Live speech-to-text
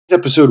this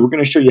episode, we're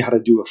going to show you how to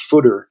do a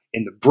footer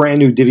in the brand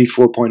new Divi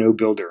 4.0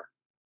 builder.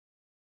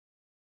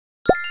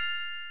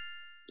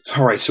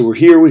 All right, so we're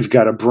here. We've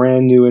got a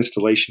brand new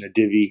installation of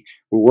Divi.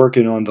 We're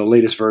working on the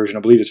latest version. I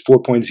believe it's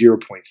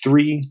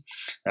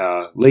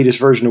 4.0.3, latest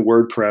version of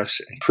WordPress,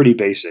 and pretty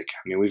basic.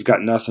 I mean, we've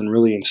got nothing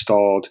really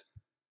installed.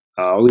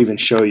 I'll even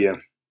show you.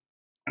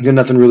 We've got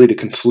nothing really to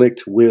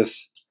conflict with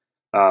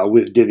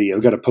Divi.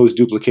 I've got a post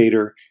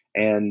duplicator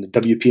and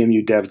the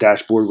WPMU dev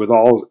dashboard with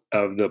all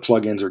of the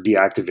plugins are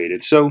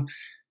deactivated. So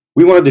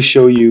we wanted to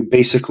show you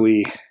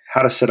basically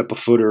how to set up a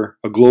footer,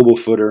 a global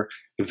footer,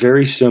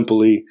 very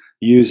simply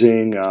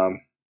using the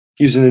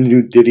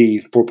new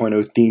Divi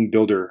 4.0 Theme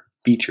Builder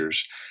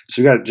features.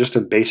 So we got just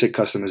a basic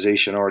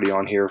customization already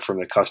on here from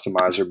the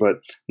customizer, but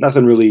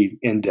nothing really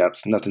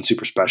in-depth, nothing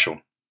super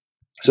special.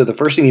 So the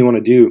first thing you want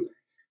to do,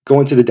 go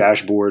into the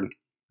dashboard,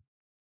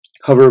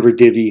 hover over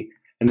Divi,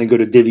 and then go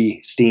to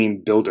Divi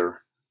Theme Builder.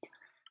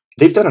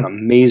 They've done an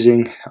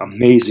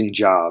amazing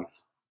job.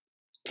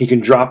 You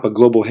can drop a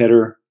global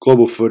header,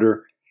 global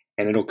footer,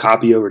 and it'll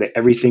copy over to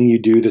everything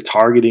you do. The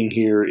targeting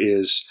here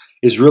is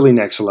really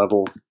next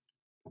level.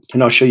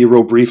 And I'll show you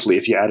real briefly.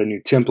 If you add a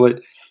new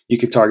template, you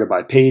can target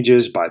by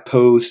pages, by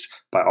post,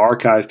 by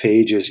archive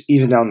pages,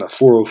 even down to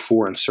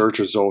 404 in search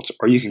results,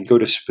 or you can go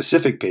to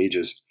specific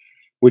pages,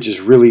 which is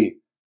really,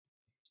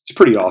 it's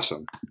pretty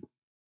awesome.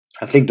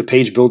 I think the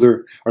page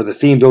builder, or the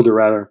theme builder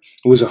rather,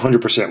 was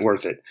 100%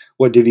 worth it.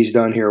 What Divi's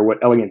done here, what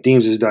Elegant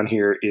Themes has done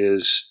here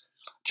is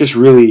just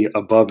really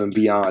above and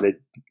beyond. It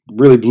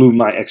really blew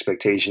my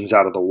expectations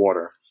out of the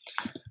water.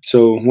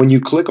 So when you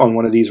click on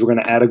one of these, we're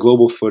going to add a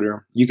global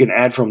footer. You can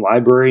add from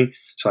library.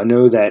 So I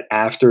know that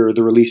after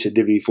the release of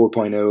Divi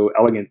 4.0,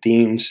 Elegant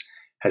Themes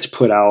has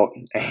put out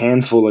a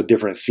handful of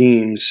different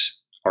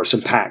themes or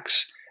some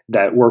packs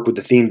that work with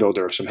the theme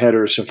builder, some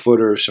headers, some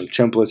footers, some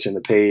templates in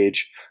the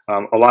page,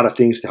 a lot of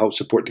things to help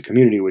support the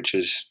community, which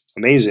is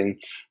amazing.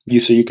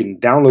 So you can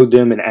download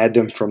them and add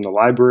them from the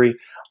library,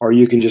 or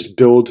you can just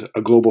build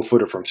a global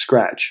footer from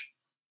scratch.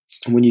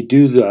 And when you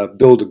do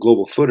build a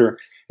global footer,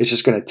 it's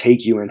just going to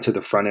take you into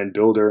the front end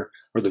builder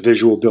or the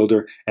visual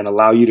builder and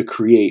allow you to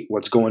create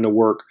what's going to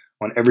work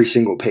on every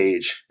single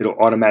page. It'll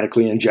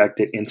automatically inject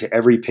it into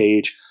every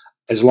page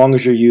as long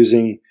as you're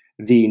using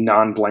the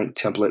non-blank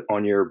template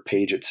on your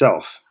page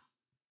itself.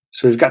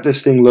 So we've got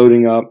this thing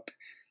loading up,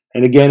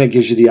 and again, it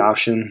gives you the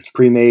option,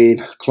 pre-made,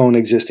 clone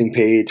existing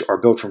page,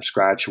 or build from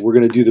scratch. We're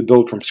going to do the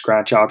build from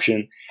scratch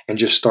option and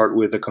just start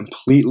with a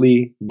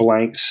completely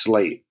blank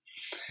slate.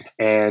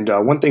 And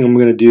one thing I'm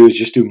going to do is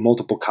just do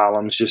multiple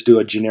columns, just do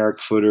a generic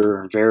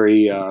footer,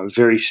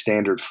 very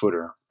standard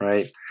footer,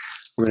 right?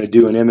 We're going to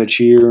do an image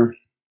here,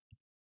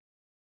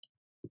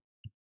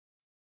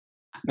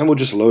 and we'll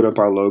just load up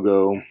our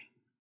logo.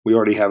 We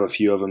already have a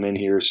few of them in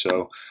here,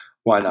 so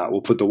why not? We'll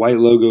put the white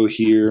logo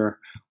here.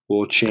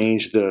 We'll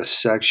change the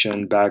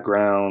section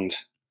background.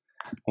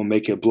 We'll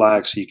make it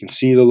black so you can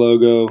see the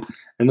logo.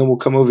 And then we'll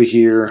come over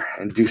here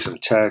and do some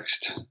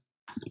text.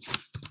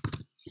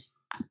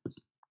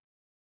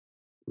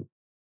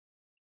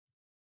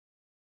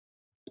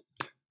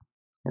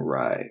 All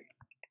right.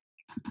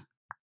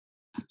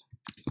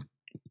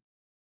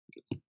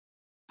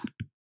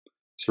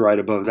 So right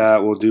above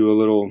that, we'll do a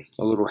little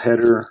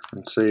header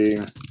and say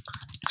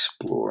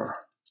explore.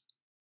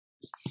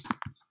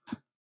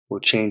 We'll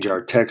change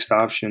our text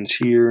options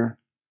here,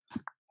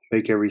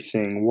 make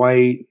everything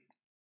white,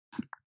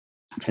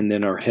 and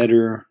then our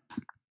header,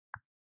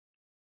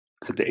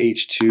 put the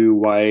H2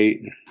 white.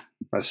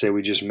 I say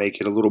we just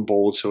make it a little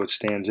bold so it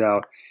stands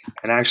out.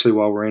 And actually,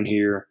 while we're in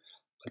here,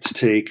 let's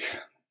take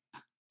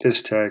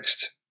this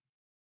text,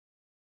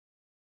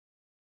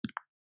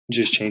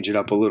 just change it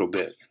up a little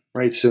bit,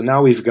 right? So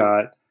now we've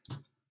got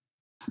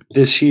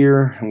this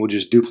here, and we'll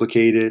just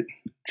duplicate it,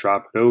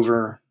 drop it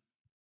over.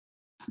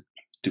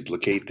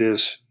 Duplicate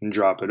this and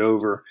drop it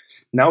over.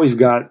 Now we've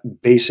got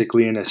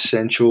basically an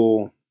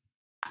essential,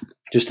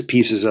 just the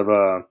pieces of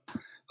a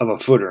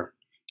footer.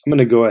 I'm going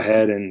to go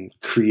ahead and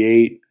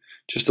create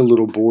just a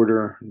little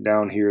border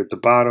down here at the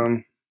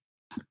bottom.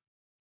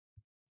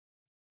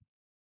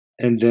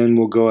 And then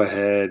we'll go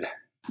ahead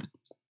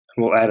and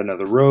we'll add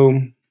another row.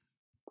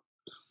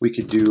 We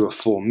could do a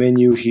full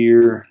menu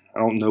here. I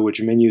don't know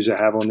which menus I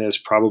have on this,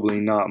 probably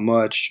not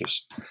much,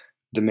 just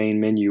the main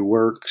menu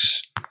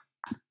works.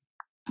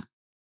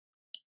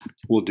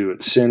 We'll do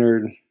it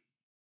centered,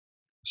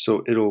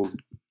 so it'll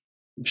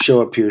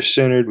show up here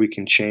centered. We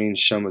can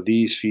change some of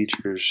these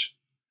features.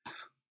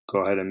 Go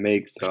ahead and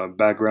make the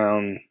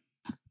background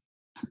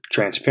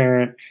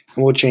transparent,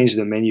 and we'll change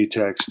the menu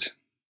text.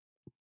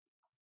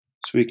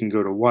 So we can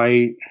go to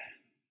white,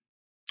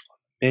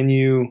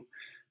 menu,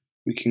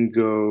 we can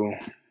go,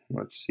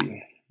 let's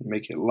see,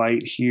 make it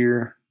light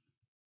here.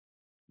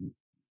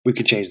 We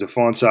could change the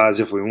font size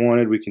if we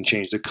wanted. We can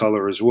change the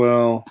color as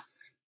well.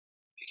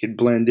 It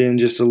blend in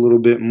just a little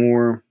bit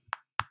more.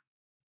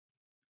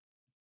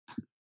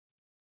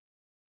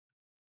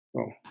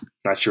 Oh,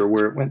 not sure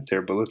where it went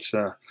there, but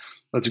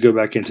let's go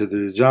back into the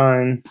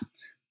design,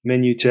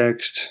 menu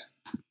text,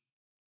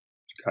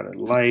 got it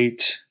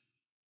light,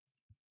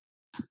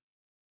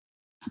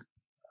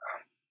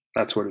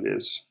 That's what it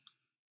is.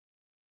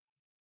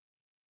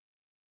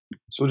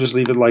 So we'll just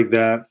leave it like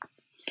that.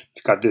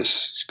 We've got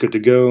this, it's good to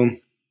go.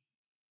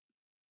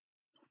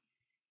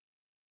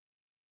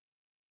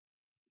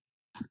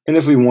 And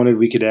if we wanted,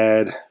 we could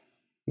add,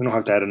 we don't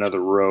have to add another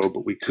row,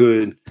 but we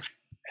could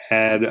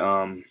add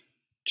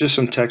just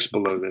some text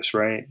below this,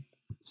 right?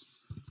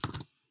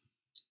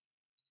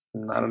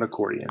 Not an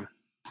accordion.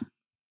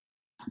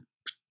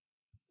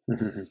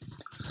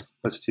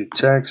 Let's do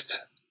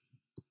text.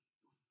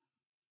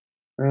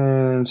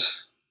 And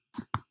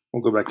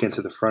we'll go back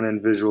into the front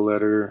end visual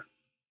editor.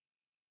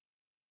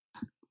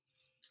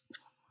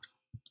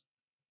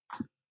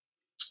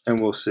 And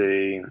we'll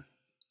say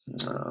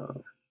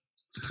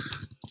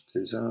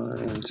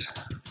designed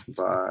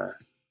by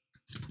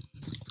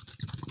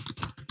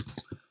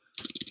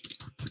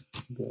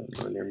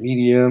Linear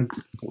Media.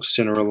 We'll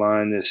center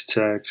align this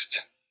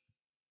text.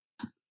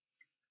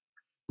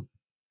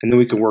 And then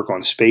we can work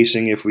on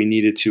spacing if we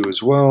needed to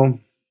as well.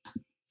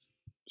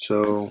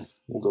 So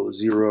we'll go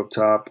 0 up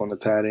top on the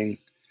padding,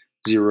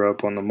 0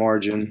 up on the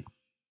margin.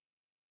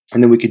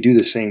 And then we could do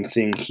the same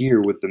thing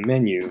here with the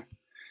menu.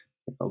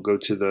 I'll go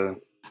to the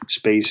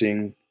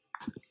spacing,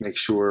 make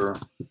sure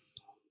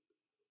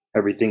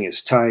everything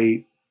is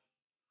tight.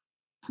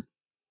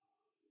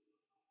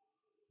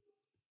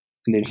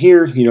 And then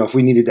here, you know, if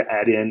we needed to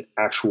add in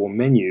actual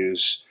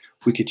menus,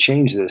 we could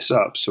change this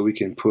up. So we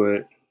can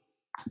put,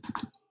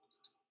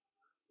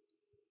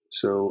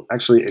 so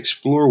actually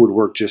Explore would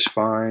work just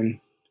fine.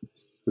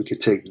 We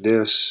could take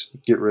this,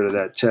 get rid of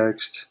that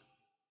text.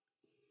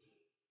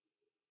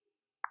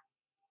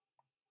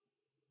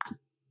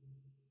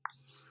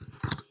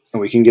 And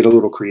we can get a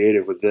little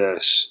creative with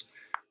this.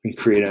 We can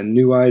create a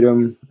new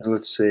item, and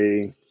let's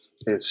say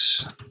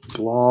it's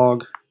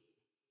blog.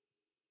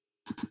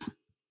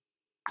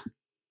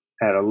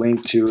 Add a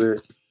link to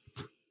it.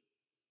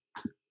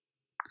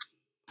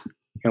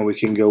 And we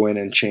can go in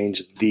and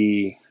change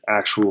the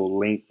actual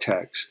link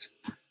text.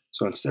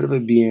 So instead of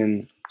it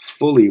being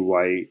fully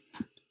white,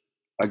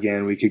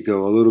 again, we could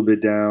go a little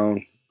bit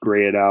down,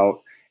 gray it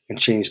out, and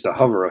change the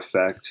hover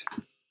effect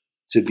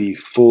to be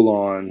full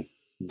on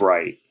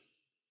bright.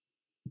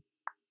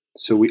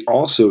 So we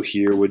also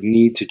here would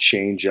need to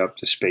change up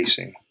the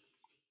spacing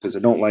because I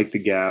don't like the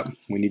gap.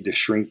 We need to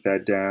shrink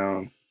that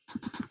down.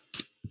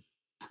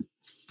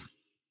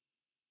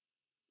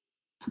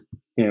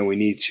 And we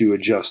need to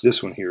adjust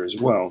this one here as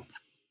well.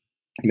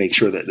 Make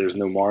sure that there's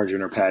no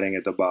margin or padding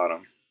at the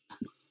bottom.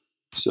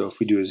 So if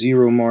we do a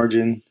 0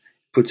 margin,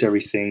 puts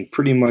everything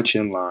pretty much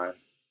in line.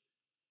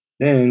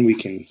 Then we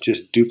can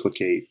just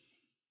duplicate.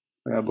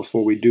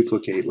 Before we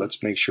duplicate,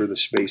 let's make sure the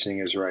spacing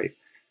is right.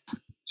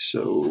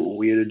 So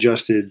we had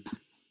adjusted,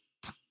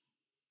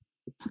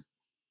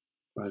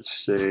 let's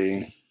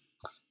see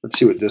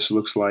what this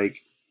looks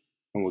like,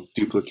 and we'll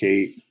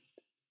duplicate.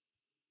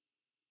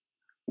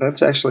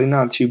 That's actually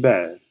not too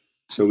bad.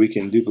 So we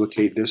can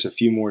duplicate this a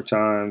few more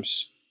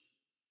times.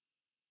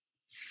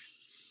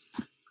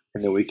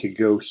 And then we could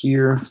go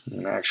here,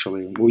 and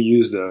actually we'll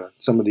use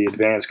some of the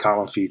advanced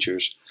column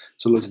features.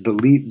 So let's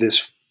delete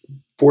this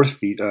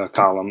fourth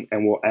column,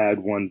 and we'll add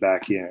one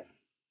back in.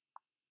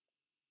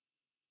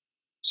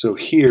 So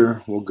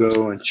here we'll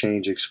go and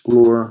change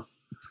Explore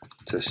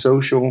to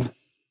Social.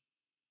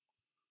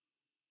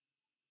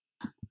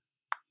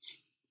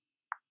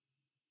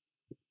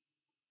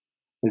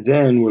 And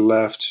then we're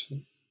left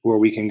where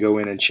we can go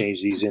in and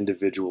change these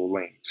individual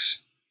links.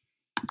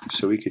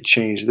 So we could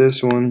change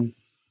this one.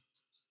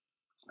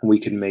 We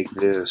can make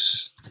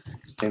this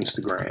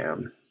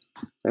Instagram.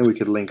 And we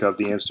could link up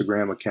the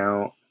Instagram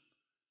account.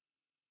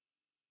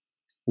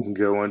 We can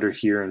go under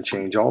here and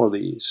change all of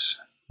these.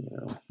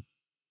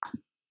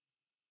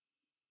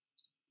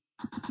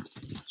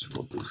 So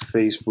we'll do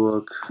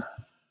Facebook.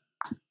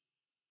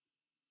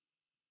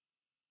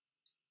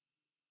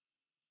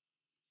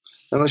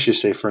 And let's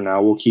just say for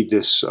now, we'll keep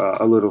this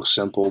a little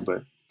simple,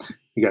 but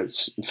you got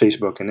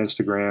Facebook and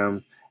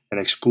Instagram,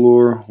 and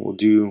Explore. We'll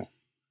do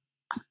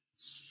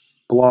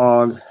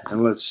blog,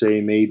 and let's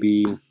say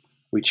maybe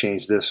we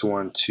change this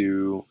one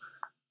to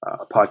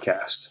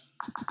podcast.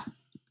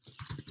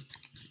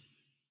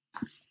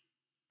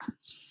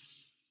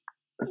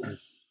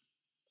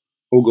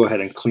 We'll go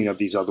ahead and clean up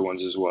these other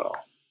ones as well.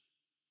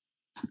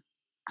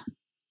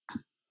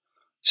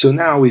 So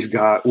now we've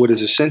got what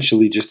is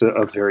essentially just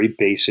a very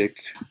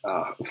basic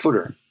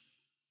footer.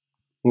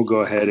 We'll go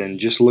ahead and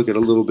just look at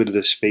a little bit of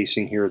the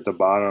spacing here at the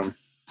bottom.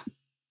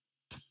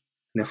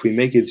 And if we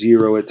make it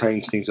 0, it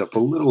tightens things up a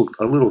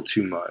little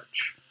too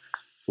much.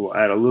 So we'll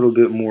add a little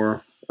bit more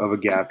of a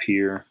gap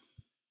here,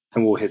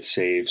 and we'll hit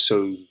save.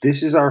 So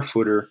this is our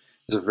footer.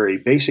 It's a very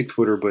basic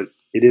footer, but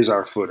it is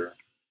our footer.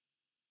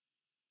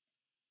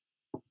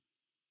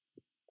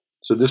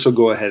 So this will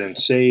go ahead and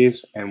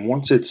save, and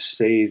once it's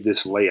saved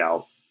this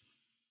layout,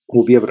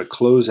 we'll be able to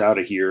close out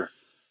of here,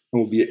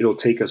 and it'll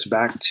take us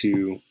back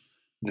to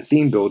the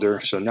theme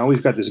builder. So now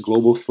we've got this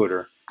global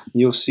footer.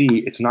 You'll see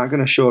it's not going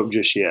to show up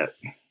just yet.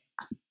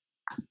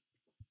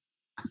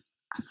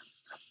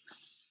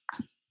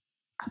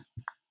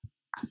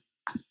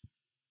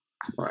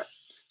 All right.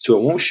 So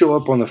it won't show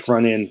up on the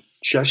front end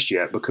just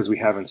yet because we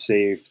haven't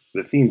saved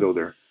the theme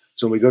builder.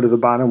 So when we go to the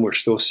bottom, we're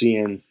still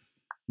seeing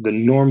the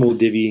normal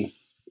Divi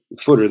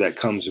footer that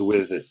comes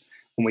with it.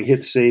 When we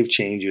hit Save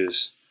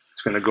Changes,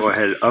 it's going to go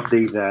ahead and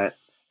update that,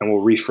 and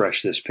we'll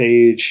refresh this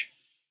page,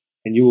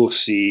 and you will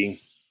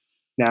see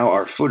now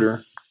our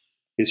footer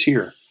is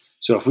here.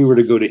 So if we were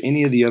to go to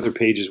any of the other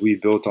pages we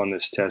built on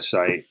this test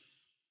site,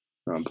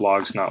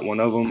 blog's not one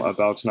of them,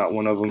 about's not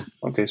one of them.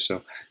 Okay,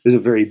 so this is a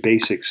very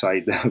basic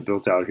site that I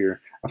built out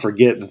here. I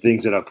forget the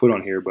things that I put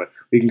on here, but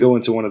we can go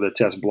into one of the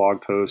test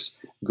blog posts,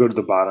 go to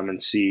the bottom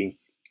and see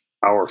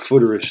our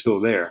footer is still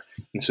there.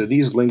 And so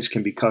these links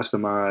can be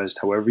customized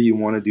however you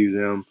want to do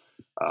them.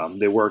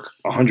 They work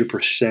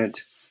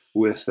 100%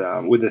 with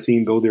the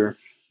theme builder.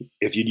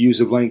 If you'd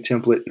use a blank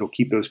template, it'll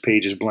keep those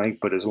pages blank,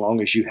 but as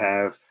long as you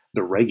have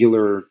the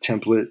regular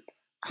template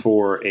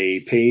for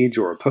a page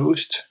or a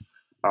post,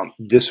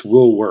 this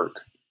will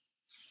work.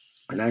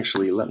 And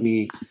actually, let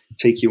me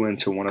take you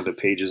into one of the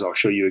pages. I'll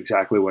show you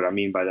exactly what I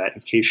mean by that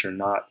in case you're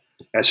not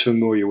as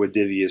familiar with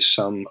Divi as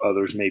some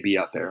others may be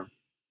out there.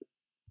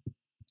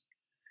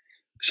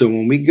 So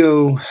when we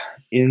go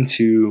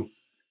into,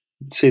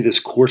 say, this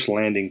course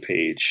landing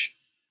page,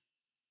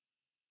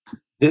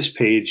 this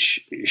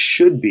page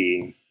should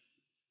be,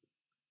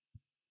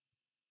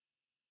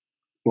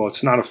 well,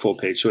 it's not a full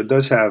page. So it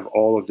does have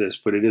all of this,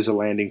 but it is a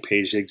landing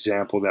page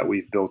example that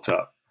we've built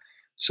up.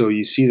 So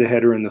you see the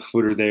header and the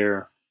footer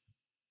there.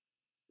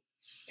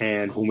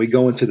 And when we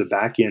go into the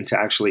back end to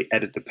actually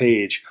edit the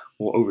page,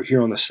 well, over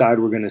here on the side,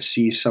 we're going to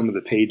see some of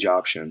the page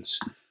options.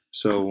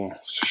 So we'll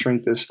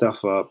shrink this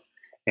stuff up.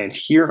 And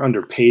here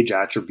under page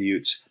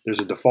attributes,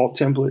 there's a default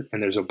template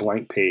and there's a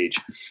blank page.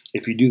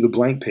 If you do the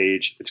blank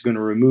page, it's going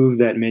to remove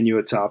that menu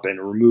at top and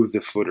remove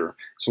the footer.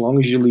 So long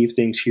as you leave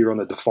things here on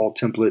the default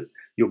template,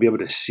 you'll be able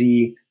to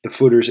see the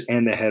footers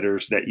and the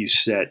headers that you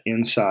set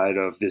inside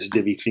of this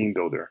Divi Theme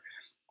Builder.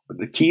 But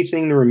the key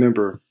thing to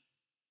remember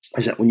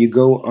is that when you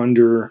go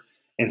under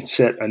and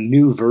set a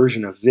new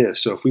version of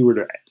this, so if we were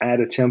to add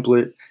a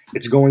template,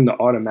 it's going to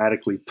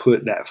automatically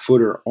put that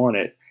footer on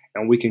it,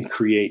 and we can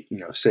create,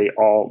 say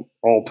all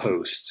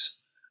posts.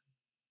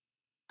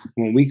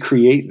 When we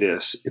create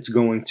this, it's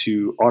going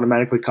to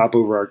automatically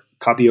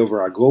copy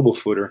over our global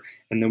footer,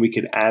 and then we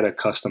could add a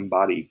custom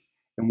body.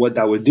 And what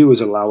that would do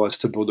is allow us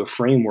to build a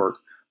framework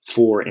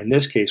for, in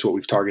this case, what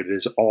we've targeted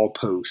is all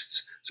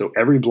posts. So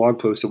every blog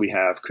post that we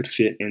have could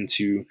fit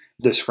into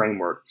this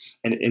framework.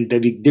 And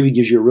Divi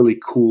gives you a really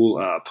cool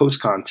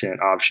post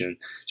content option.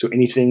 So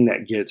anything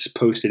that gets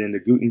posted into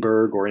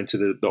Gutenberg or into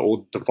the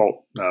old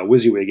default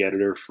WYSIWYG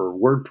editor for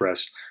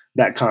WordPress,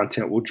 that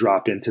content will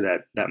drop into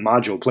that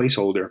module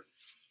placeholder,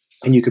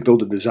 and you can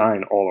build a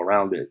design all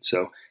around it.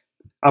 So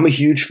I'm a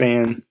huge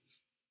fan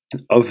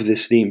of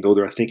this theme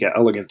builder. I think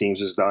Elegant Themes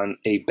has done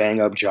a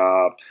bang up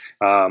job.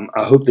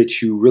 I hope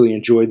that you really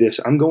enjoy this.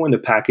 I'm going to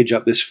package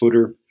up this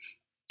footer,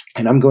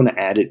 and I'm going to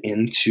add it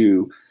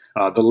into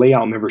the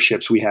layout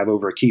memberships we have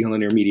over at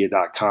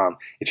KeyHoldLinearMedia.com.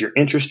 If you're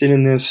interested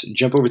in this,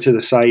 jump over to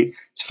the site.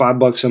 It's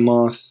 $5 a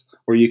month,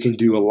 or you can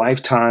do a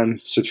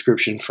lifetime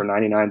subscription for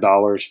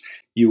 $99.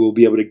 You will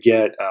be able to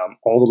get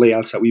all the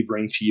layouts that we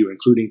bring to you,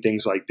 including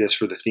things like this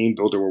for the theme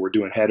builder where we're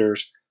doing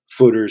headers,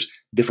 footers,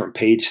 different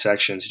page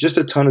sections, just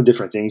a ton of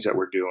different things that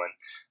we're doing.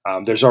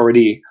 There's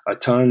already a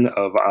ton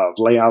of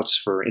layouts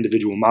for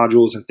individual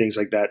modules and things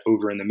like that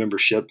over in the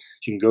membership.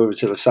 You can go over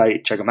to the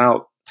site, check them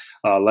out.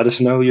 Let us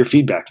know your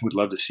feedback. We'd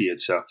love to see it.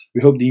 So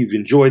we hope that you've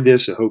enjoyed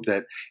this. I hope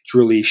that it's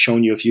really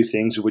shown you a few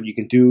things of what you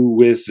can do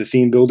with the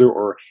theme builder,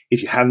 or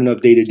if you haven't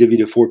updated Divi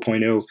to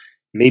 4.0,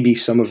 maybe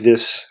some of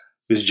this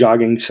is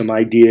jogging some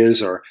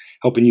ideas or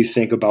helping you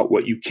think about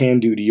what you can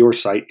do to your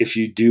site if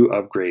you do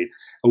upgrade.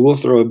 I will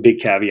throw a big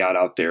caveat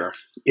out there.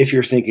 If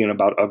you're thinking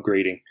about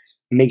upgrading,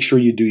 make sure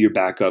you do your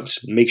backups.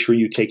 Make sure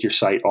you take your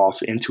site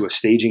off into a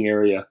staging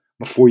area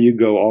before you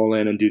go all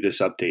in and do this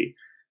update.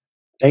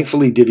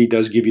 Thankfully, Divi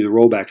does give you the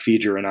rollback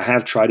feature, and I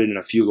have tried it in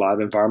a few live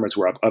environments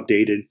where I've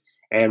updated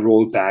and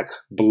rolled back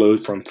below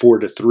from 4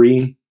 to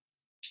 3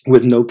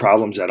 with no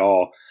problems at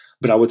all.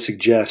 But I would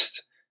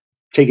suggest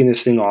taking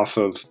this thing off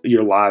of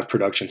your live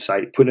production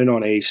site, putting it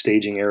on a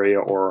staging area,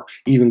 or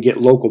even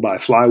get local by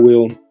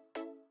Flywheel,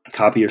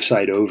 copy your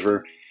site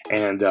over,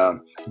 and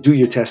do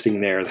your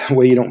testing there. That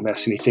way you don't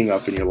mess anything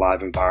up in your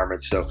live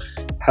environment. So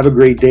have a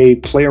great day.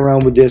 Play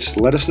around with this.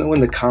 Let us know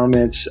in the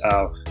comments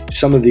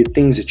some of the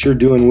things that you're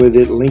doing with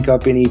it. Link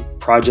up any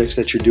projects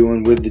that you're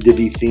doing with the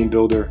Divi Theme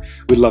Builder.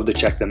 We'd love to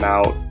check them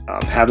out.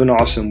 Have an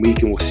awesome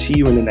week, and we'll see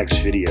you in the next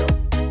video.